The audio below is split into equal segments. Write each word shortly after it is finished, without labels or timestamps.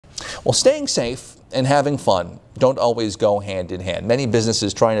Well, staying safe and having fun don't always go hand in hand. Many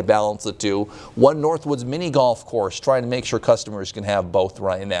businesses trying to balance the two. One Northwoods mini golf course trying to make sure customers can have both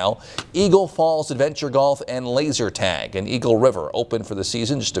right now. Eagle Falls Adventure Golf and Laser Tag in Eagle River opened for the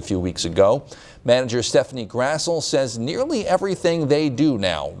season just a few weeks ago. Manager Stephanie Grassel says nearly everything they do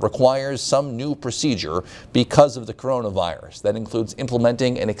now requires some new procedure because of the coronavirus. That includes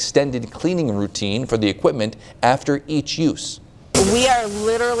implementing an extended cleaning routine for the equipment after each use. We are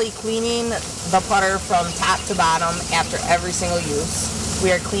literally cleaning the putter from top to bottom after every single use.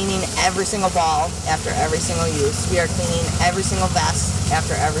 We are cleaning every single ball after every single use. We are cleaning every single vest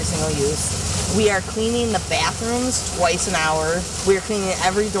after every single use. We are cleaning the bathrooms twice an hour. We are cleaning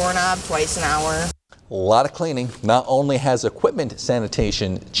every doorknob twice an hour. A lot of cleaning. Not only has equipment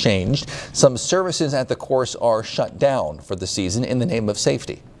sanitation changed, some services at the course are shut down for the season in the name of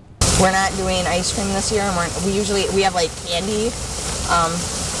safety. We're not doing ice cream this year, and we have like candy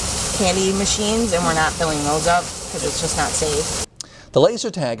machines, and we're not filling those up because it's just not safe. The Laser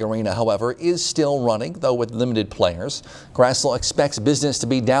Tag Arena, however, is still running, though with limited players. Grassel expects business to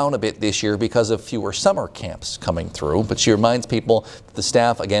be down a bit this year because of fewer summer camps coming through, but she reminds people that the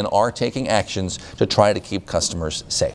staff again are taking actions to try to keep customers safe.